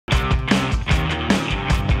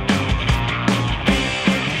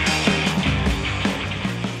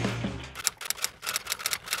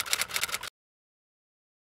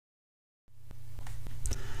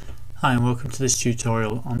Hi and welcome to this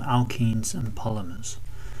tutorial on alkenes and polymers.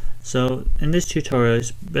 So in this tutorial it's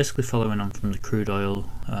basically following on from the crude oil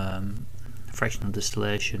fractional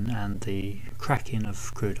distillation and the cracking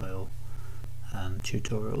of crude oil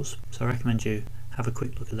tutorials. So I recommend you have a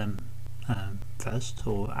quick look at them first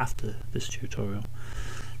or after this tutorial.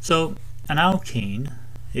 So an alkene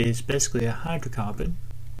is basically a hydrocarbon.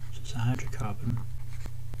 So it's a hydrocarbon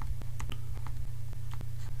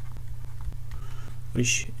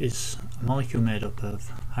which is a molecule made up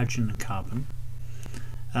of hydrogen and carbon,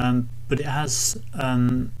 but it has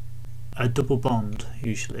a double bond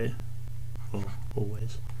usually, or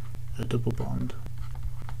always a double bond.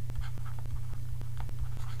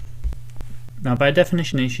 Now by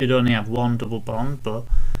definition it should only have one double bond, but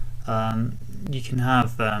you can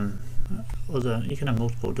have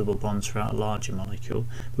multiple double bonds throughout a larger molecule.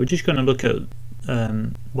 We're just going to look at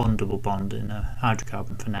one double bond in a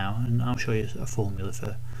hydrocarbon for now, and I'll show you a formula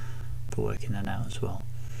for working that out as well.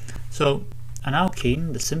 So an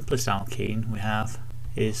alkene, the simplest alkene we have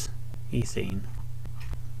is ethene.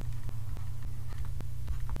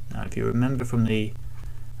 Now if you remember from the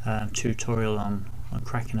tutorial on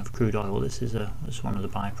cracking of crude oil, this is one of the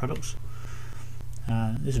byproducts.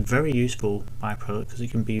 This is a very useful byproduct because it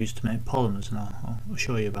can be used to make polymers, and I'll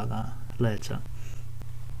show you about that later.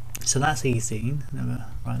 So that's ethene. Never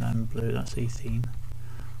write that in blue. That's ethene.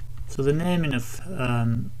 So the naming of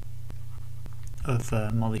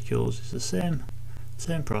molecules is the same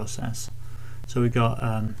process. So we got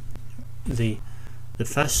the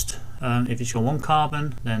first. If it's got one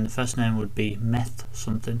carbon, then the first name would be meth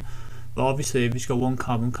something. But obviously, if it's got one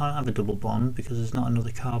carbon, we can't have a double bond because there's not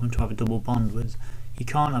another carbon to have a double bond with. You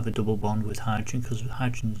can't have a double bond with hydrogen because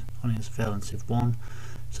hydrogen only has a valency of 1,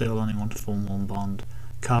 so it'll only want to form one bond.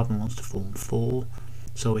 Carbon wants to form 4,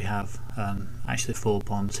 so we have actually 4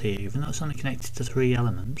 bonds here. Even though it's only connected to 3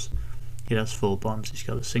 elements, it has 4 bonds. It's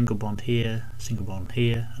got a single bond here, a single bond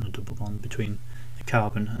here, and a double bond between the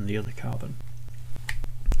carbon and the other carbon.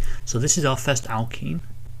 So this is our first alkene,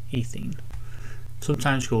 ethene,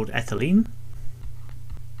 sometimes called ethylene.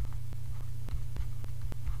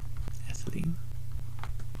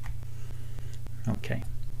 Okay,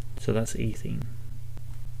 so that's ethene.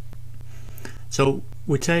 So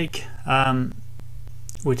we take the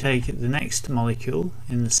next molecule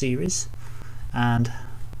in the series, and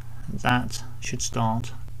that should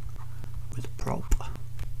start with prop.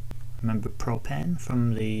 Remember propane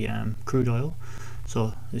from the crude oil,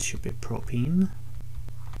 so this should be propene,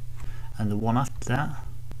 and the one after that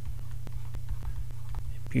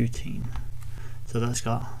butene. So that's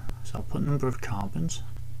got, so I'll put number of carbons,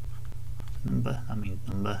 number, that means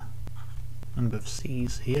number of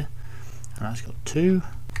C's here, and that's got 2,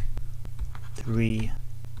 3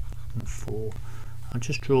 and 4. I'll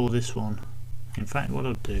just draw this one. In fact, what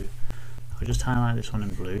I'll do, I'll just highlight this one in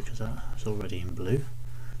blue because that's already in blue.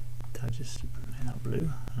 I'll just make that blue,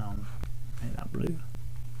 and I'll make that blue.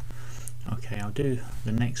 Okay, I'll do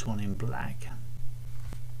the next one in black.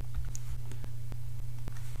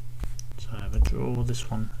 So I will draw this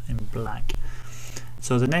one in black.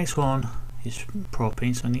 So the next one is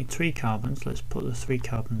propene, so I need 3 carbons. Let's put the 3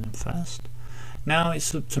 carbons in first. Now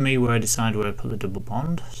it's up to me where I decide where I put the double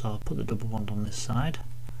bond, so I'll put the double bond on this side.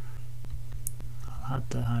 I'll add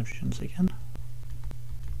the hydrogens again.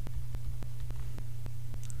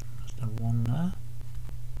 There's the one there,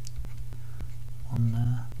 one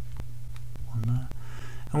there, one there.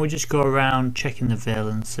 And we just go around checking the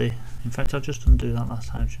valency. In fact, I'll just undo that last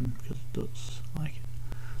hydrogen because it does like it.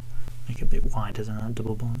 Make it a bit wider than that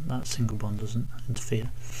double bond. That single bond doesn't interfere.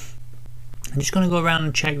 I'm just going to go around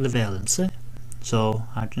and check the valency. So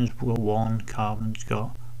hydrogen's got 1, carbon's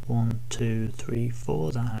got 1, 2, 3,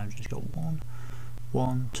 4. That hydrogen's got 1,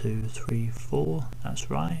 1, 2, 3, 4. That's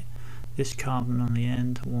right. This carbon on the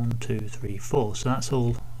end, 1, 2, 3, 4. So that's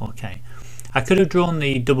all okay. I could have drawn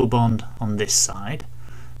the double bond on this side,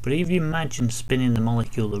 but if you imagine spinning the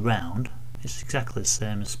molecule around, it's exactly the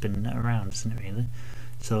same as spinning it around, isn't it really?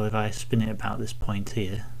 So if I spin it about this point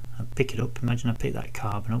here, I pick it up, imagine I pick that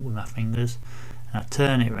carbon up with my fingers, and I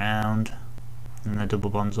turn it around, and the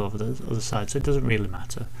double bond's over the other side, so it doesn't really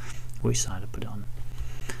matter which side I put it on.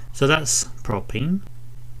 So that's propene,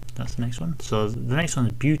 that's the next one. So the next one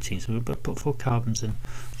is butene, so we've got to put 4 carbons in. I'm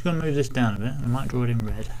just going to move this down a bit, and I might draw it in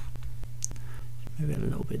red. Move it a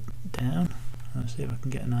little bit down, let's see if I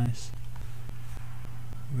can get a nice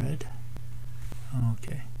red.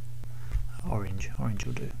 Okay. Orange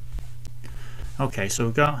will do. Okay, so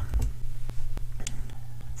we've got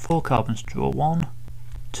 4 carbons to draw. 1,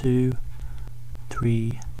 2,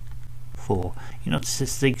 3, 4. before, you notice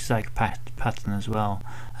this zigzag pattern as well,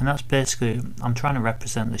 and that's basically, I'm trying to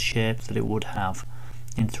represent the shape that it would have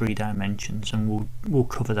in 3 dimensions, and we'll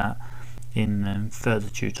cover that in further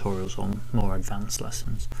tutorials on more advanced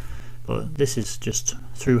lessons. But this is just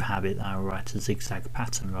through habit that I write a zigzag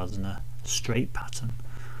pattern rather than a straight pattern.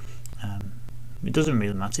 It doesn't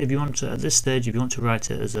really matter if you want to, at this stage, if you want to write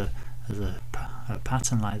it as a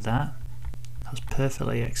pattern like that, that's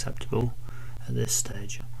perfectly acceptable at this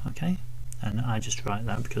stage. Okay, and I just write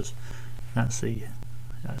that because that's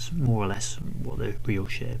more or less what the real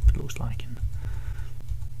shape looks like.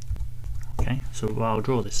 Okay, so I'll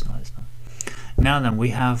draw this nice now. Now then, we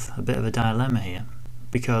have a bit of a dilemma here,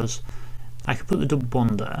 because I could put the double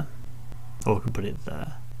bond there, or I could put it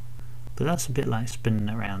there, but that's a bit like spinning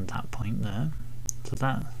around that point there. So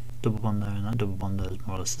that double bond there and that double bond there is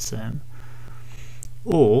more or less the same.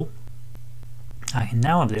 Or I can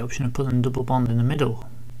now have the option of putting a double bond in the middle,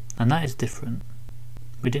 and that is different.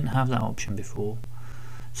 We didn't have that option before,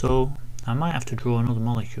 so I might have to draw another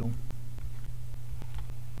molecule,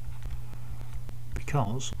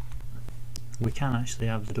 because we can actually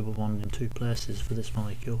have the double bond in 2 places for this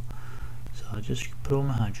molecule. So I just put all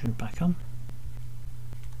my hydrogen back on.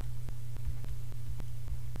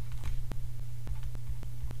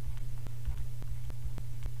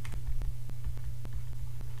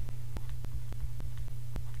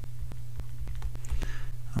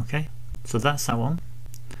 Okay, so that's that one.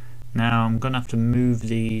 Now I'm going to have to move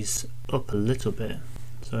these up a little bit.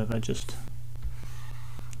 So if I just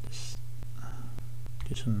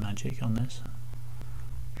do some magic on this,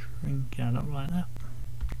 shrink it up like that,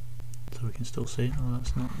 so we can still see it. Oh,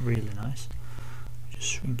 that's not really nice. Just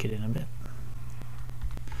shrink it in a bit.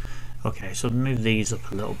 Okay, so move these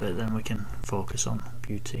up a little bit, then we can focus on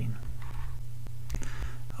butene.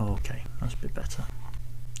 Okay, that's a bit better.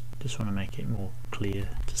 Just want to make it more clear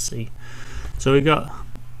to see. So we've got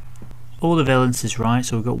all the valences right,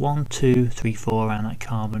 so we've got 1, 2, 3, 4 around that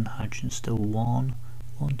carbon. Hydrogen still 1,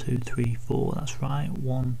 1, 2, 3, 4, that's right.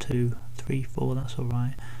 1, 2, 3, 4, that's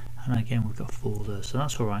alright. And again we've got 4 there, so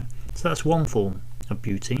that's alright. So that's one form of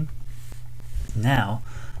butene. Now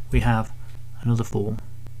we have another form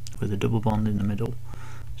with a double bond in the middle.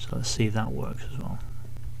 So let's see if that works as well.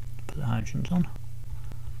 Put the hydrogens on.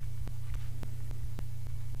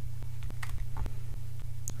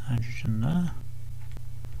 Hydrogen there,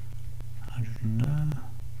 hydrogen there,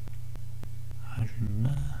 hydrogen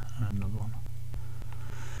there, and another one.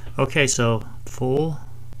 Okay, so 4,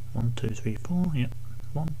 1, 2, 3, 4, yep,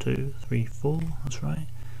 1, 2, 3, 4, that's right.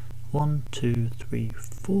 1, 2, 3,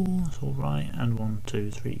 4, that's all right, and 1,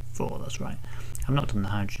 2, 3, 4, that's right. I've not done the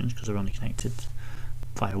hydrogens because they're only connected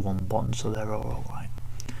via one bond, so they're all right.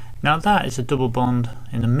 Now that is a double bond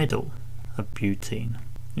in the middle of butene.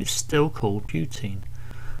 It's still called butene.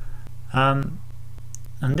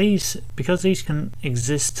 And these, because these can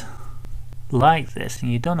exist like this,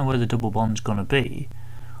 and you don't know where the double bond's going to be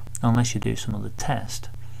unless you do some other test,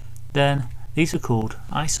 then these are called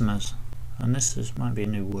isomers. And this might be a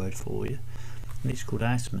new word for you. These are called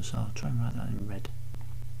isomers, so I'll try and write that in red.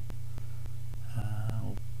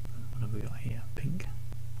 What have we got here? Pink.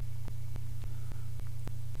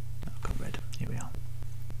 I've got red. Here we are.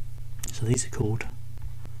 So these are called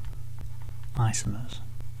isomers.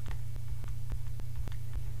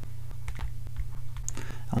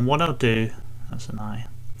 And what I'll do, that's an I.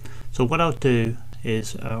 So what I'll do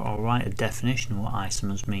is I'll write a definition of what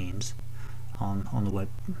isomers means on the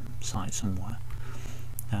website somewhere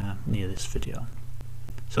near this video.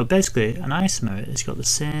 So basically an isomer has got the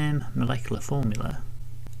same molecular formula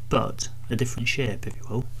but a different shape, if you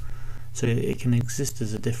will. So it can exist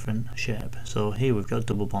as a different shape. So here we've got a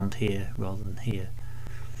double bond here rather than here.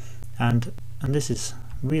 And this is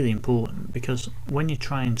really important because when you're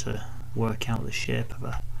trying to work out the shape of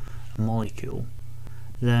a molecule,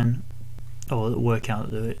 then, or work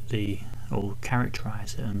out or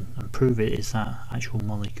characterize it and prove it is that actual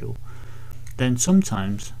molecule, then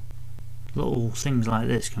sometimes little things like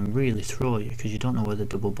this can really throw you because you don't know where the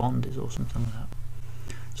double bond is or something like that.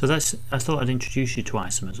 So I thought I'd introduce you to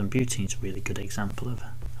isomers, and butene's a really good example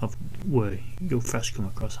of where you'll first come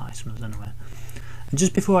across isomers anyway. And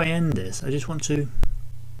just before I end this, I just want to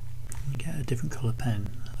get a different colour pen.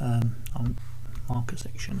 I'll mark a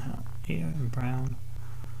section out here in brown.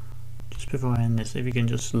 Just before I end this, if you can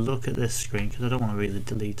just look at this screen, because I don't want to really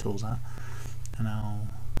delete all that, and I'll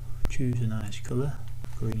choose a nice colour,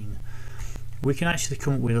 green. We can actually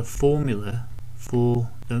come up with a formula for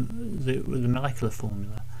the molecular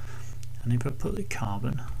formula, and if I put the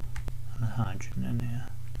carbon and the hydrogen in here.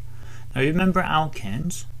 Now you remember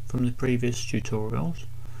alkenes from the previous tutorials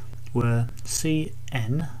where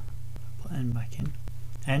CN, put n back in.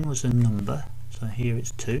 N was a number, so here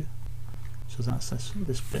it's 2. So that's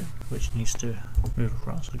this bit which needs to move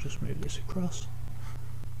across. I'll just move this across.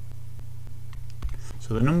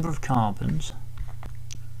 So the number of carbons,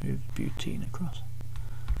 move butene across,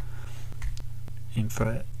 in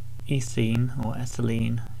for ethene or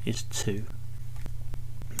ethylene is 2.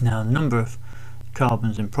 Now the number of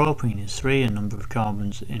carbons in propene is 3, and number of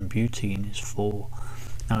carbons in butene is 4.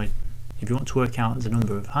 Now if you want to work out the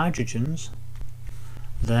number of hydrogens,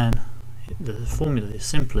 then the formula is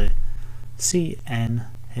simply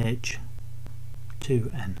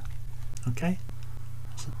CnH2n. Okay,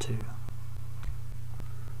 that's a 2.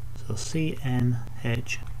 So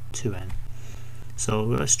CnH2n. So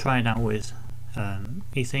let's try it out with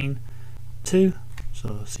ethene. 2,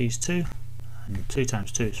 so C is 2, and 2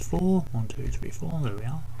 times 2 is 4. 1, 2, 3, 4. There we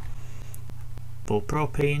are. For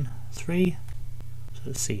propene, 3.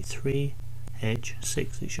 So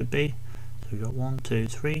C3H6 it should be. So we've got 1, 2,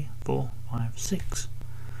 3, 4, 5, 6.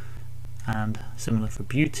 And similar for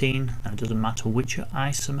butene. Now it doesn't matter which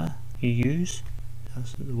isomer you use.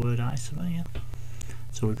 That's the word isomer, yeah.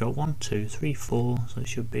 So we've got 1, 2, 3, 4. So it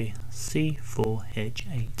should be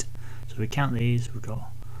C4H8. So if we count these, we've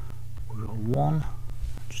got 1.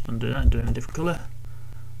 Just undo that and do it in a different colour.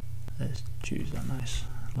 Let's choose that nice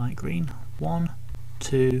light green. 1,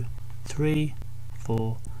 2, 3,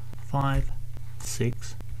 4, 5,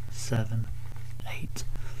 6, 7, 8.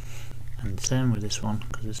 And same with this one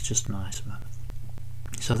because it's just nice.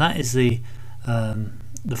 So that is the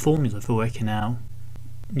formula for working out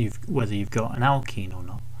whether you've got an alkene or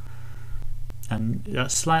not. And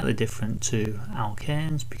that's slightly different to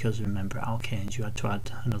alkanes, because remember alkanes you had to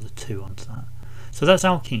add another 2 onto that. So that's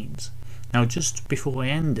alkenes. Now just before I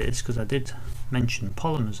end this, because I did mention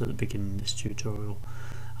polymers at the beginning of this tutorial,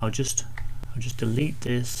 I'll just delete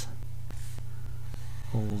this,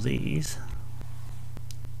 all these.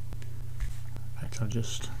 In fact, I'll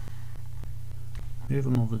just move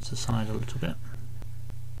them over to the side a little bit.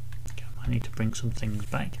 Okay, I need to bring some things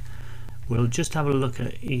back. We'll just have a look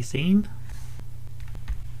at ethene.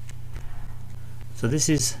 So this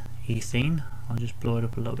is ethene. I'll just blow it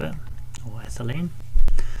up a little bit, or ethylene.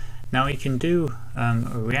 Now you can do a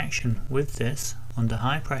reaction with this under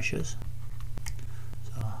high pressures.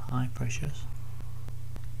 So high pressures.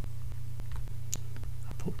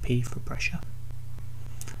 I'll put P for pressure.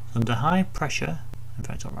 Under high pressure, in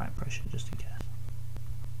fact I'll write pressure just in case.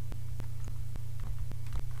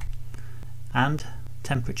 And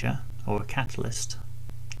temperature, or a catalyst.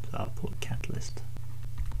 So I'll put catalyst.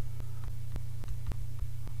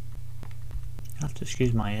 I have to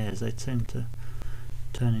excuse my ears, they tend to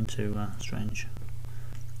turn into strange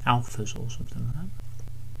alphas or something like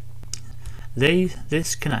that.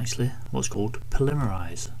 This can actually what's called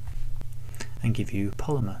polymerize and give you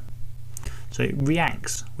polymer. So it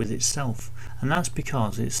reacts with itself, and that's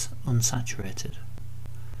because it's unsaturated.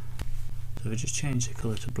 So if I just change the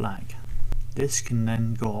colour to black, this can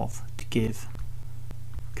then go off to give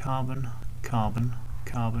carbon, carbon,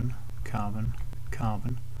 carbon, carbon,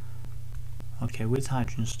 carbon. Okay, with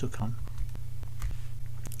hydrogen stuck on.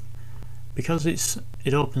 Because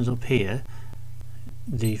it opens up here,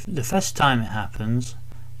 the first time it happens,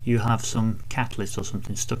 you have some catalyst or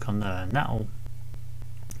something stuck on there, and that'll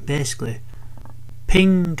basically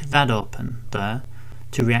ping that open there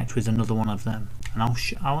to react with another one of them. And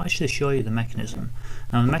I'll actually show you the mechanism.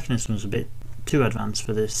 Now the mechanism is a bit too advanced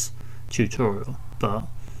for this tutorial, but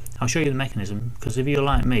I'll show you the mechanism, because if you're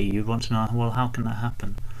like me, you want to know, well, how can that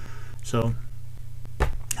happen? So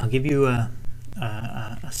I'll give you a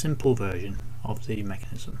simple version of the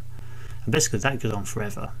mechanism, and basically that goes on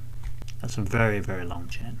forever. That's a very, very long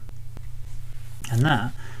chain, and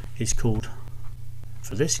that is called,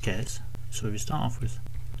 for this case, so if we start off with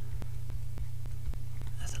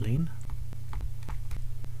ethylene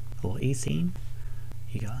or ethene,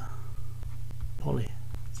 you got polythene,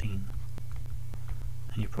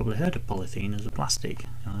 and you've probably heard of polythene as a plastic,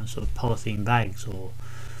 sort of polythene bags or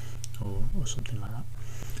something like that.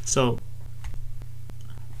 So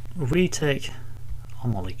if we take a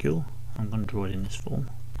molecule, I'm going to draw it in this form,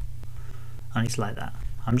 and it's like that.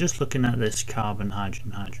 I'm just looking at this carbon,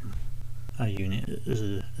 hydrogen, hydrogen unit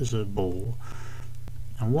as a ball,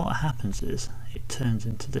 and what happens is it turns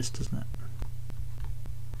into this, doesn't it?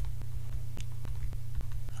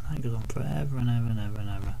 And that goes on forever and ever and ever and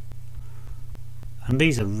ever. And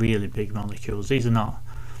these are really big molecules. These are not.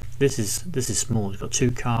 This is small. It's got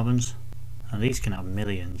 2 carbons, and these can have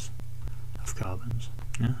millions of carbons.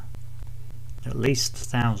 Yeah, at least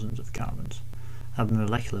thousands of carbons. Have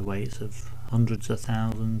molecular weights of hundreds of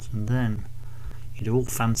thousands, and then you do all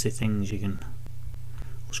fancy things. You can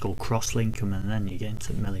what's called cross-link them, and then you get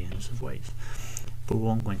into millions of weights. But we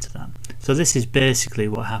won't go into that. So this is basically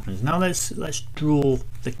what happens. Now let's draw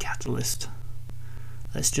the catalyst.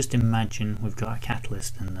 Let's just imagine we've got a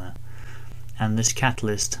catalyst in there, and this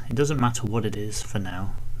catalyst, it doesn't matter what it is for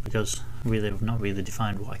now, because really we've not really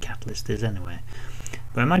defined what a catalyst is anyway.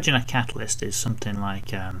 But imagine a catalyst is something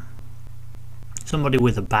like somebody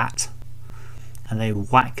with a bat, and they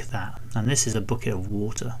whack that, and this is a bucket of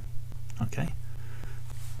water. Okay,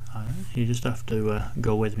 you just have to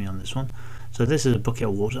go with me on this one. So this is a bucket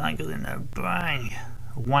of water, that goes in there, bang,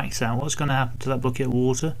 whacks out. What's going to happen to that bucket of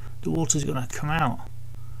water? The water's going to come out,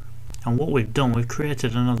 and what we've done, we've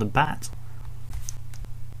created another bat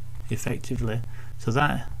effectively. So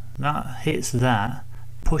that hits that,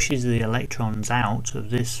 pushes the electrons out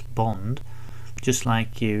of this bond, just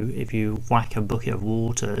like if you whack a bucket of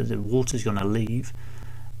water, the water's going to leave,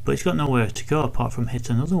 but it's got nowhere to go apart from hit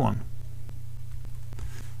another one.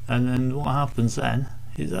 And then what happens then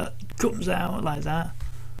is that comes out like that,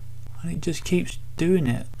 and it just keeps doing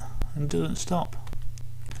it and doesn't stop.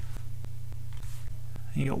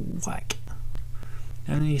 And you go whack,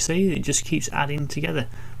 and then you see it just keeps adding together.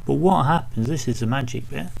 But what happens, this is the magic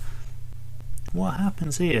bit, what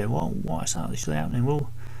happens here, what's actually happening?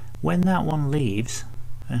 Well, when that one leaves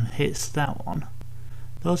and hits that one,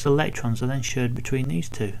 those electrons are then shared between these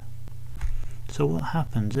two. So what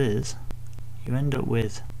happens is you end up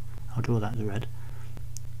with, I'll draw that as red,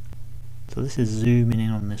 so this is zooming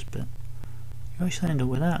in on this bit, you actually end up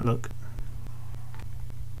with that, look,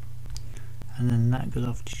 and then that goes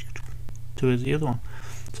off to the other one.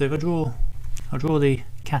 So if I'll draw the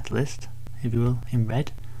catalyst, if you will, in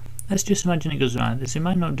red. Let's just imagine it goes like this. It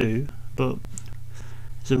might not do, but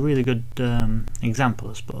it's a really good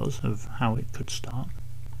example, I suppose, of how it could start,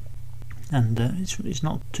 and it's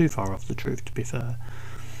not too far off the truth, to be fair.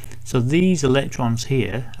 So these electrons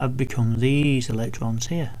here have become these electrons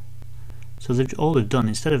here. So all they've done,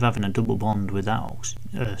 instead of having a double bond with that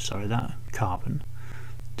that carbon,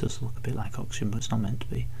 it does look a bit like oxygen, but it's not meant to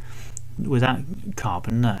be, with that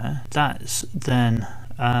carbon there, that's then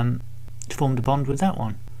formed a bond with that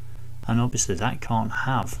one, and obviously that can't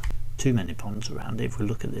have too many bonds around it. If we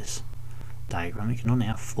look at this diagram, it can only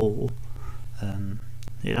have 4.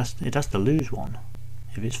 It has to lose one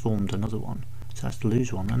if it's formed another one, so it has to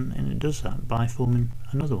lose one, and it does that by forming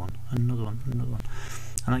another one, another one, another one,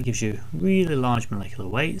 and that gives you really large molecular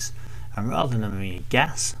weights, and rather than being a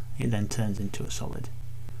gas, it then turns into a solid.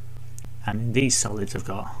 And these solids have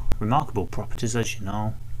got remarkable properties, as you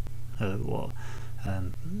know, what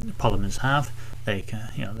polymers have. They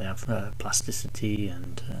can, they have plasticity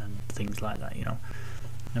and things like that.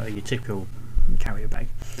 Your typical carrier bag.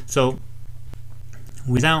 So,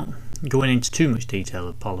 without going into too much detail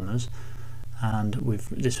of polymers, and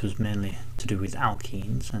this was mainly to do with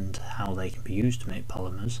alkenes and how they can be used to make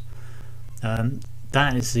polymers.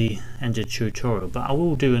 That is the end of the tutorial, but I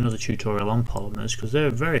will do another tutorial on polymers because they're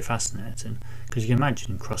very fascinating, because you can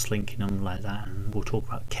imagine cross-linking them like that, and we'll talk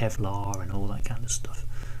about Kevlar and all that kind of stuff,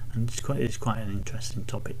 and it's quite an interesting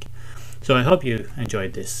topic. So I hope you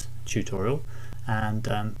enjoyed this tutorial, and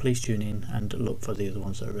please tune in and look for the other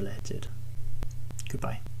ones that are related.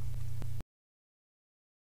 Goodbye.